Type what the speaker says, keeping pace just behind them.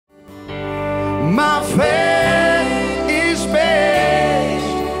My faith is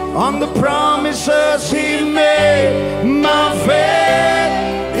based on the promises He made. My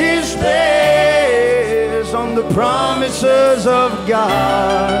faith is based on the promises of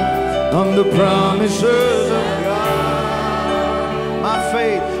God. On the promises of God.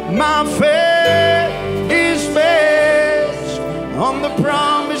 My faith is based on the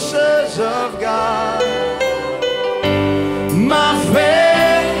promises of God. My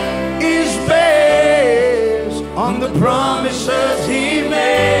faith is based on the promises He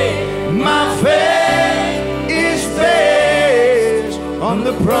made. My faith is based on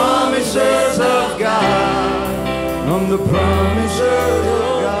the promises of God. On the promises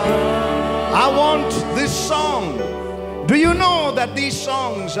of God. I want this song. Do you know that these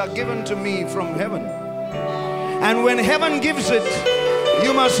songs are given to me from heaven? And when heaven gives it,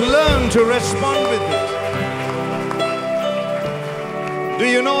 you must learn to respond with it. Do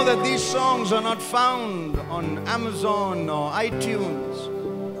you know that these songs are not found on Amazon or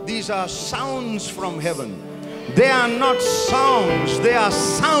iTunes? These are sounds from heaven. They are not songs, they are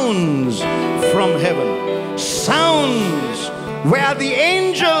sounds from heaven. Sounds where the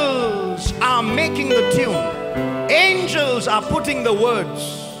angels are making the tune. Angels are putting the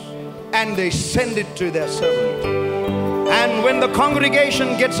words and they send it to their servant. And when the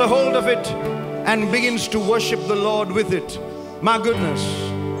congregation gets a hold of it and begins to worship the Lord with it, my goodness,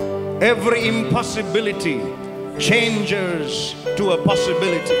 every impossibility changes to a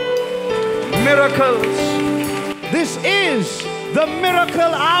possibility. Miracles. This is the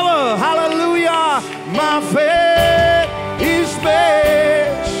miracle hour. Hallelujah. My faith is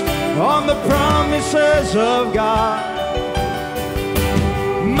based on the promises of God.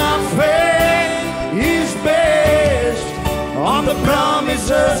 My faith is based on the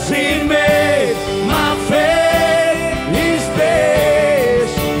promises He made. My faith is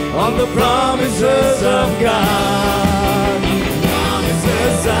based on the promises of God.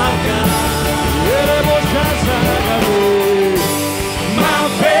 Promises of God. My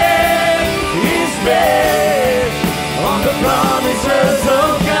faith is based on the promises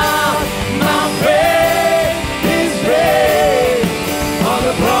of God. My faith is based on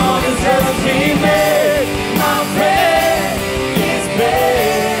the promises He made. My faith is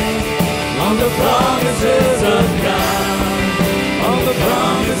based on the promises of God. On the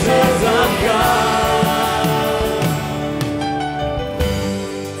promises of God.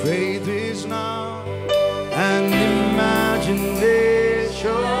 Faith is not an imagination.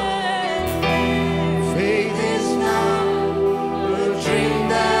 Faith is not a dream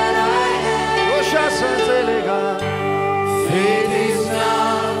that I had. Faith is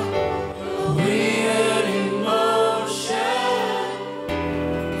not a weird emotion.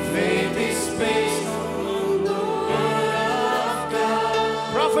 Faith is based on the Word of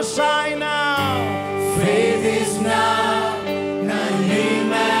God. Prophesy now. Faith is not an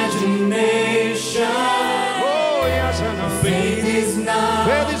imagination. Oh yes, I know. Faith is not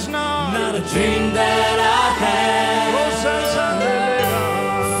a dream that I had.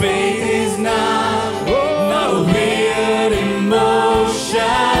 Faith is not a weird emotion.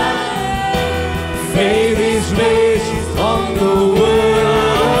 Faith is based on the Word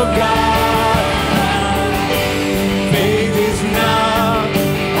of God. Faith is not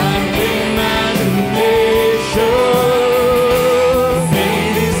an imagination.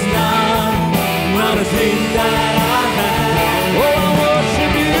 Faith is not a dream that I had. Oh, I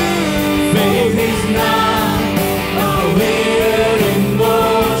worship you. Faith is not a weird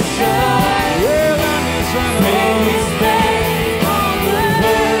emotion. Faith is based on the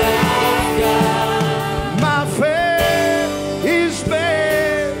Word of God. My faith is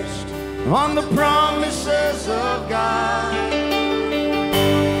based on the promises of God.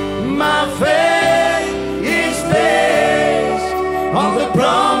 My faith is based on the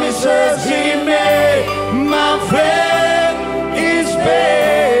promises He made. My faith is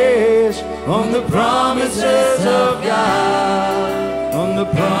based on the promises of God. On the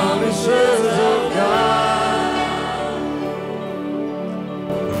promises of God.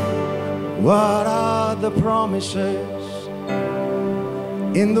 What are the promises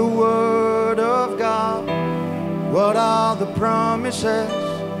in the Word of God? What are the promises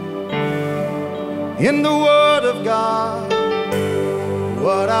in the Word of God?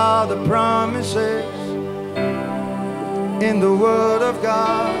 What are the promises in the Word of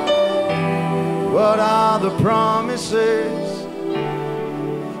God? What are the promises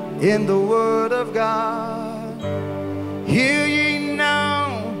in the Word of God? Hear ye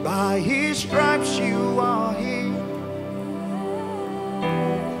now, by His stripes you are healed.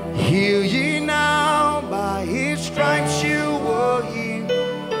 Hear ye now, by His stripes you were healed.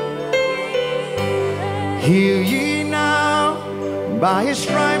 Hear ye now, by his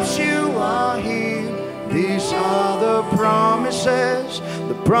stripes you are healed. These are the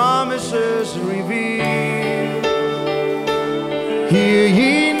promises revealed. Hear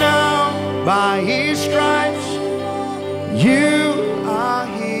ye now, by his stripes you are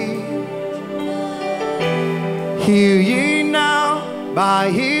healed. Hear ye now, by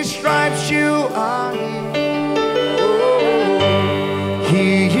his stripes you are healed. Oh,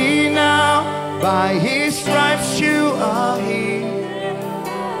 hear ye now, by his stripes you are healed.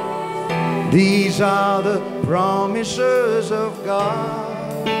 These are the promises of God.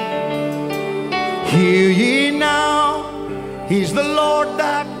 Hear ye now, he's the Lord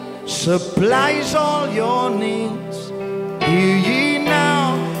that supplies all your needs. Hear ye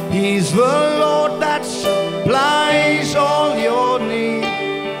now, he's the Lord that supplies all your needs.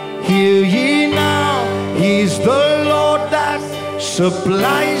 Hear ye now, he's the Lord that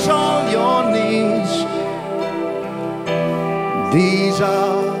supplies all your needs. These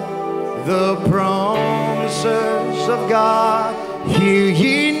are the promises of God. Hear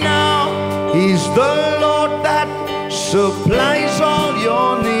ye now, he's the Lord that supplies all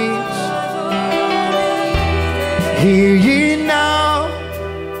your needs. Hear ye now,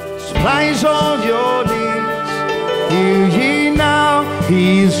 supplies all your needs. Hear ye now,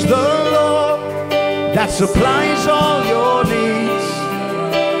 he's the Lord that supplies all your needs.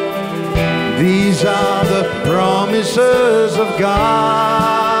 These are the promises of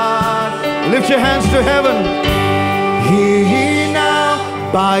God. Lift your hands to heaven. Hear ye now,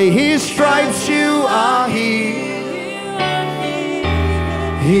 by his stripes you are healed.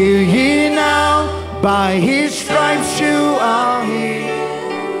 Hear ye now, by his stripes you are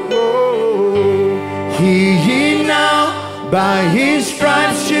healed. Oh, hear ye now, by his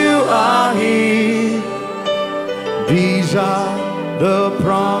stripes you are healed. These are the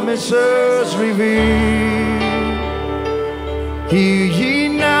promises revealed. Hear ye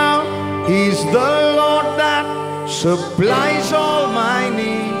now, he's the Lord that supplies all my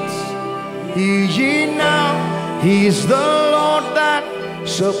needs. Hear ye now, he's the Lord that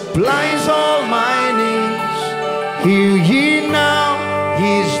supplies all my needs. Hear ye now,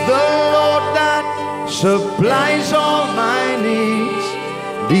 he's the Lord that supplies all my needs.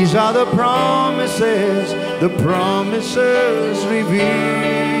 These are the promises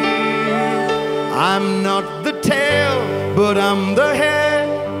revealed. I'm not the tail, but I'm the head.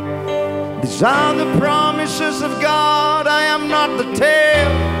 These are the promises of God. I am not the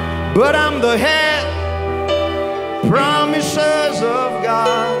tail, but I'm the head. Promises of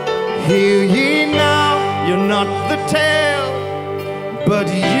God. Hear ye now, you're not the tail, but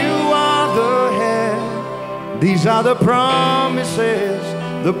you are the head. These are the promises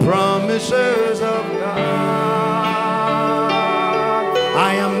of God.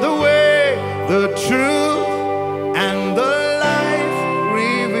 I am the way, the truth, and the life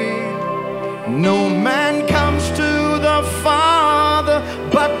revealed. No man comes to the Father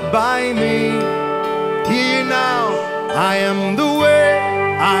but by me. Hear now, I am the way,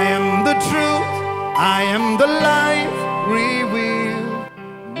 I am the truth, I am the life revealed.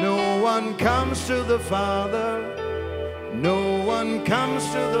 No one comes to the Father, no one comes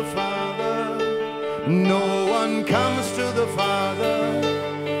to the Father, no one comes to the Father,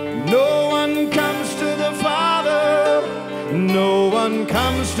 no one comes to the Father, no one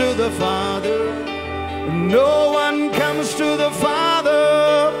comes to the Father, no one comes to the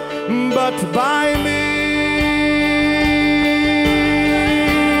Father but by me.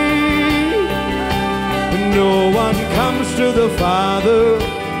 No one comes to the Father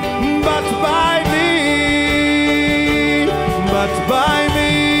but by me, but by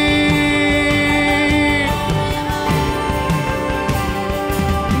me.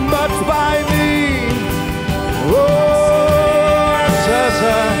 But by me. Oh,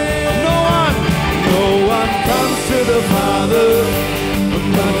 no one comes to the Father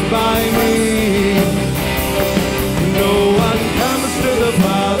but by me. No one comes to the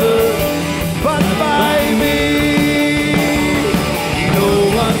Father but by me. No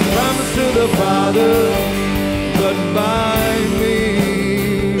one comes to the Father but by me.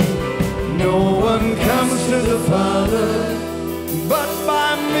 No one comes to the Father but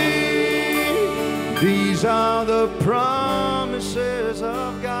by me. These are the promises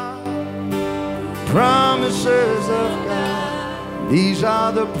of God. Promises of God. These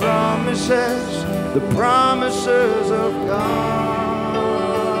are the promises of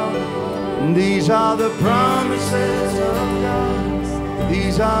God. These are the promises of God.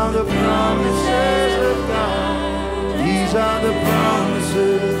 These are the promises of God. These are the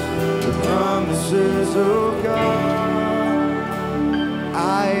promises of God.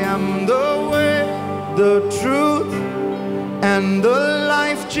 I am the way, the truth and the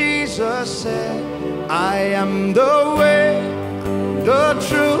life, Jesus said. I am the way, the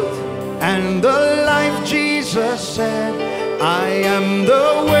truth, and the life, Jesus said. I am the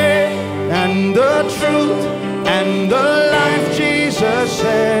way and the truth and the life, Jesus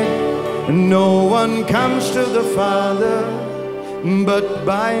said. No one comes to the Father but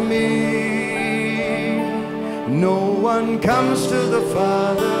by me. No one comes to the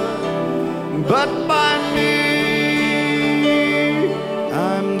Father but by me.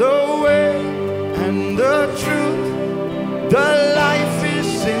 I'm the way and the truth, the life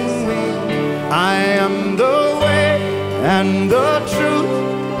is in me. I am the way and the truth,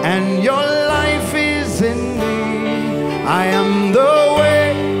 and your life is in me. I am the way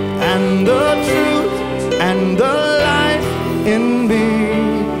and the truth and the life in me.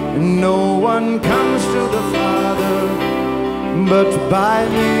 No one comes to the Father but by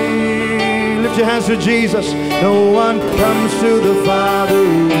me. Lift your hands to Jesus. No one comes to the Father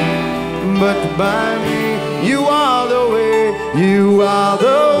but by me. You are the way, you are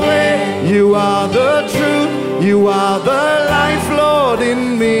the way, you are the truth, you are the life, Lord,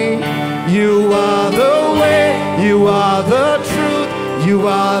 in me. You are the way, you are the truth, you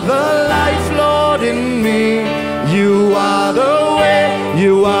are the life, Lord, in me. You are the way,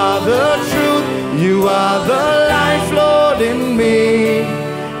 you are the truth, you are the life, Lord, in me.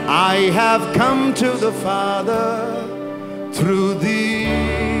 I have come to the Father through thee.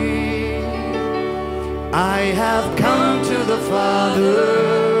 I have come to the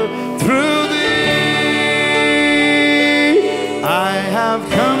Father through thee. I have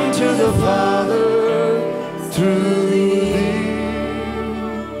come to the Father through thee.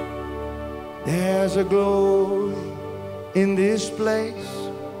 There's a glory in this place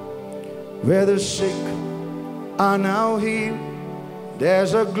where the sick are now healed.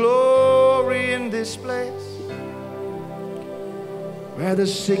 There's a glory in this place where the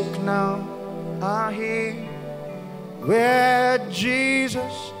sick now are here, where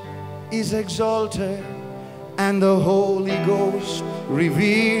Jesus is exalted and the Holy Ghost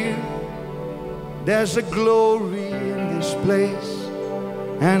revealed. There's a glory in this place,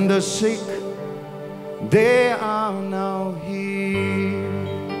 and the sick, they are now here.